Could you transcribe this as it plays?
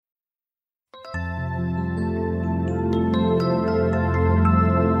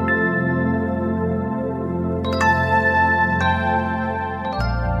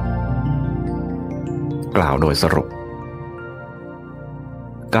กล่าวโดยสรุป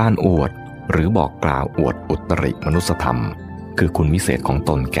การอวดหรือบอกกล่าวอวดอุตริมนุสธรรมคือคุณวิเศษของ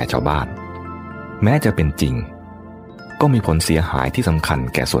ตนแก่ชาวบ้านแม้จะเป็นจริงก็มีผลเสียหายที่สำคัญ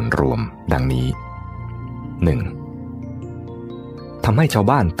แก่ส่วนรวมดังนี้ 1. ทำให้ชาว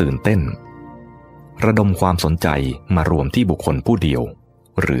บ้านตื่นเต้นระดมความสนใจมารวมที่บุคคลผู้เดียว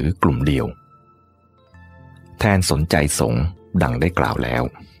หรือกลุ่มเดียวแทนสนใจสงฆ์ดังได้กล่าวแล้ว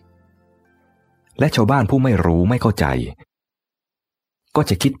และชาวบ้านผู้ไม่รู้ไม่เข้าใจก็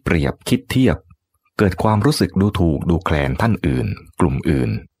จะคิดเปรียบคิดเทียบเกิดความรู้สึกดูถูกดูแคลนท่านอื่นกลุ่มอื่น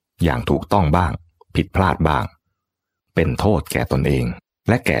อย่างถูกต้องบ้างผิดพลาดบ้างเป็นโทษแก่ตนเอง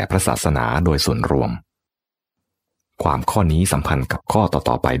และแก่พระศาสนาโดยส่วนรวมความข้อนี้สัมพันธ์กับข้อต่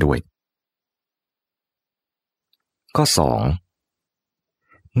อๆไปด้วยข้อ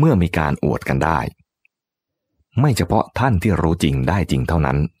 2. เมื่อมีการอวดกันได้ไม่เฉพาะท่านที่รู้จริงได้จริงเท่า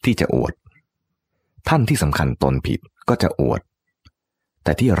นั้นที่จะอวดท่านที่สำคัญตนผิดก็จะอวดแ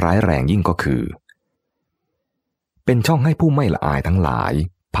ต่ที่ร้ายแรงยิ่งก็คือเป็นช่องให้ผู้ไม่ละอายทั้งหลาย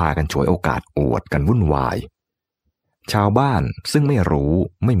พากันฉวยโอกาสอวดกันวุ่นวายชาวบ้านซึ่งไม่รู้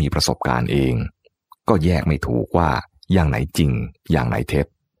ไม่มีประสบการณ์เองก็แยกไม่ถูกว่าอย่างไหนจริงอย่างไหนเท็จ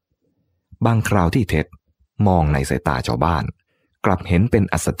บางคราวที่เท็จมองในสายตาชาวบ้านกลับเห็นเป็น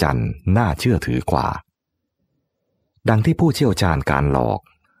อัศจรรย์น่าเชื่อถือกว่าดังที่ผู้เชี่ยวชาญการหลอก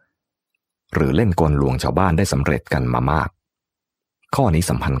หรือเล่นกลลวงชาวบ้านได้สำเร็จกันมามากข้อนี้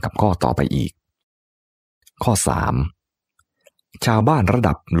สัมพันธ์กับข้อต่อไปอีกข้อ 3. ชาวบ้านระ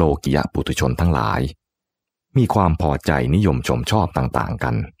ดับโลกิยปุถุชนทั้งหลายมีความพอใจนิยมชมชอบต่างๆกั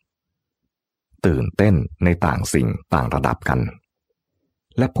นตื่นเต้นในต่างสิ่งต่างระดับกัน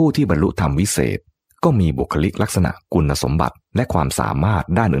และผู้ที่บรรลุธรรมวิเศษก็มีบุคลิกลักษณะคุณสมบัติและความสามารถ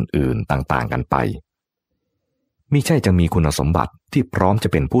ด้านอื่นๆต่างๆกันไปมิใช่จะมีคุณสมบัติที่พร้อมจะ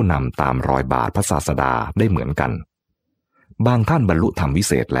เป็นผู้นำตามรอยบาทพระศาสดาได้เหมือนกันบางท่านบรรลุธรรมวิ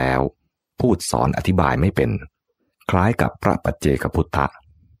เศษแล้วพูดสอนอธิบายไม่เป็นคล้ายกับพระปัจเจกพุทธะ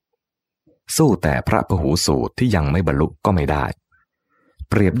สู้แต่พระพหูสูตรที่ยังไม่บรรลุก็ไม่ได้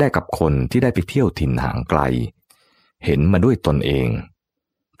เปรียบได้กับคนที่ได้ไปเที่ยวถิ่นห่างไกลเห็นมาด้วยตนเอง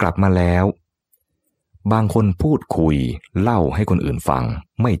กลับมาแล้วบางคนพูดคุยเล่าให้คนอื่นฟัง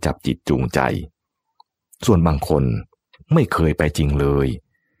ไม่จับจิตจูงใจส่วนบางคนไม่เคยไปจริงเลย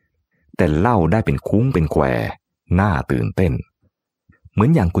แต่เล่าได้เป็นคุ้งเป็นแควน่าตื่นเต้นเหมือ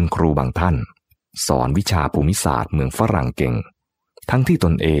นอย่างคุณครูบางท่านสอนวิชาภูมิศาสตร์เมืองฝรั่งเก่งทั้งที่ต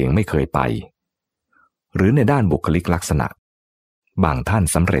นเองไม่เคยไปหรือในด้านบุคลิกลักษณะบางท่าน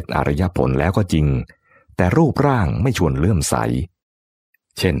สำเร็จอริยผลแล้วก็จริงแต่รูปร่างไม่ชวนเลื่อมใส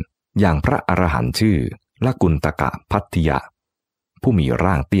เช่นอย่างพระอรหันต์ชื่อลกุณตกะพัทธิยะผู้มี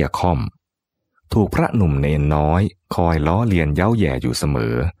ร่างเตี้ยค่อมถูกพระหนุ่มเนนน้อยคอยล้อเลียนเย้าแย่อยู่เสม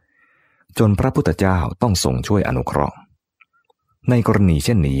อจนพระพุทธเจ้าต้องทรงช่วยอนุเคราะห์ในกรณีเ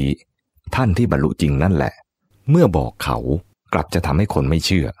ช่นนี้ท่านที่บรรลุจริงนั่นแหละเมื่อบอกเขากลับจะทำให้คนไม่เ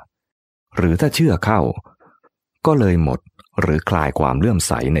ชื่อหรือถ้าเชื่อเข้าก็เลยหมดหรือคลายความเลื่อมใ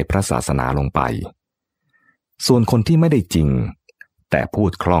สในพระศาสนาลงไปส่วนคนที่ไม่ได้จริงแต่พู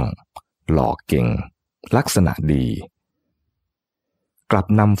ดคล่องหลอกเก่งลักษณะดีกลับ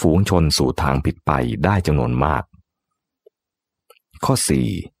นำฝูงชนสู่ทางผิดไปได้จำนวนมากข้อ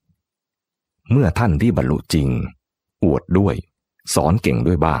 4. เมื่อท่านที่บรรลุจริงอวดด้วยสอนเก่ง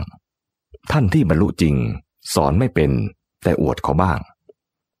ด้วยบ้างท่านที่บรรลุจริงสอนไม่เป็นแต่อวดเขาบ้าง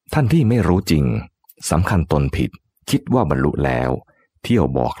ท่านที่ไม่รู้จริงสำคัญตนผิดคิดว่าบรรลุแล้วเที่ยว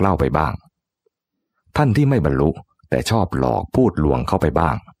บอกเล่าไปบ้างท่านที่ไม่บรรลุแต่ชอบหลอกพูดลวงเข้าไปบ้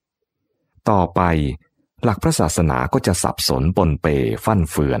างต่อไปหลักพระศาสนาก็จะสับสนปนเปฟั่น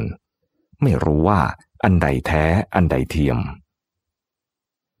เฟือนไม่รู้ว่าอันใดแท้อันใดเทียม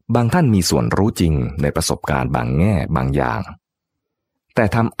บางท่านมีส่วนรู้จริงในประสบการณ์บางแง่บางอย่างแต่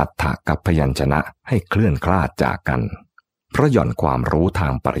ทำอัฏฐะกับพยัญชนะให้เคลื่อนคลาดจากกันเพราะหย่อนความรู้ทา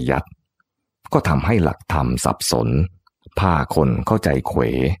งปริยัติก็ทำให้หลักธรรมสับสนพาคนเข้าใจเขว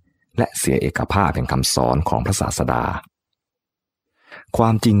และเสียเอกภาพแห่งคำสอนของพระศาสดาควา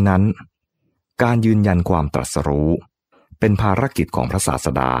มจริงนั้นการยืนยันความตรัสรู้เป็นภารกิจของพระศาส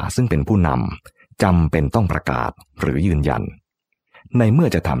ดาซึ่งเป็นผู้นำจำเป็นต้องประกาศหรือยืนยันในเมื่อ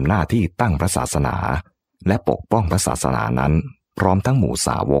จะทำหน้าที่ตั้งพระศาสนาและปกป้องพระศาสนานั้นพร้อมทั้งหมู่ส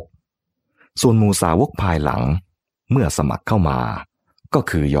าวกส่วนหมู่สาวกภายหลังเมื่อสมัครเข้ามาก็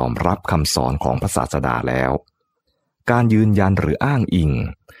คือยอมรับคำสอนของพระศาสดาแล้วการยืนยันหรืออ้างอิง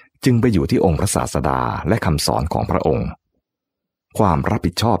จึงไปอยู่ที่องค์พระศาสดาและคำสอนของพระองค์ความรับ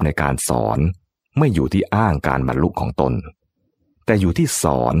ผิดชอบในการสอนไม่อยู่ที่อ้างการบรรลุของตนแต่อยู่ที่ส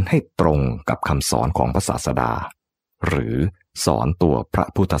อนให้ตรงกับคำสอนของพระศาสดาหรือสอนตัวพระ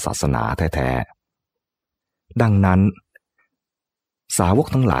พุทธศาสนาแท้ ดังนั้นสาวก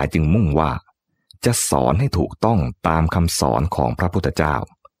ทั้งหลายจึงมุ่งว่าจะสอนให้ถูกต้องตามคำสอนของพระพุทธเจ้า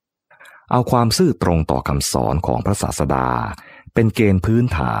เอาความซื่อตรงต่อคำสอนของพระศาสดาเป็นเกณฑ์พื้น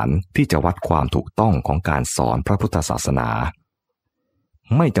ฐานที่จะวัดความถูกต้องของการสอนพระพุทธศาสนา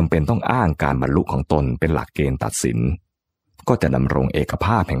ไม่จำเป็นต้องอ้างการบรรลุของตนเป็นหลักเกณฑ์ตัดสินก็จะดำรงเอกภ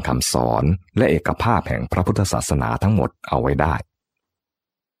าพแห่งคำสอนและเอกภาพแห่งพระพุทธศาสนาทั้งหมดเอาไว้ได้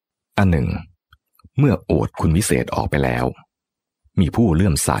อันหนึ่งเมื่ออวดคุณวิเศษออกไปแล้วมีผู้เลื่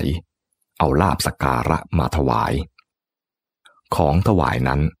อมใสเอาลาภสักการะมาถวายของถวาย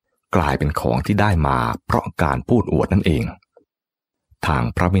นั้นกลายเป็นของที่ได้มาเพราะการพูดอวดนั่นเองทาง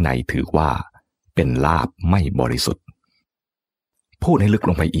พระวินัยถือว่าเป็นลาภไม่บริสุทธิ์พูดให้ลึก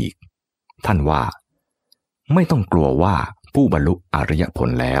ลงไปอีกท่านว่าไม่ต้องกลัวว่าผู้บรรลุอริยผล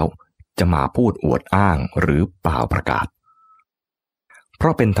แล้วจะมาพูดอวดอ้างหรือเปล่าประกาศเพรา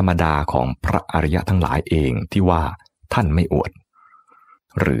ะเป็นธรรมดาของพระอริยทั้งหลายเองที่ว่าท่านไม่อวด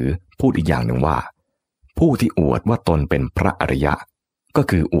หรือพูดอีกอย่างหนึ่งว่าผู้ที่อวดว่าตนเป็นพระอริยะก็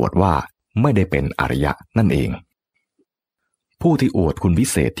คืออวดว่าไม่ได้เป็นอริยะนั่นเองผู้ที่อวดคุณวิ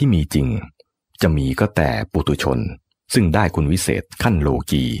เศษที่มีจริงจะมีก็แต่ปุถุชนซึ่งได้คุณวิเศษขั้นโล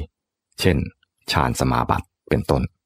กีเช่นฌานสมาบัติเป็นต้น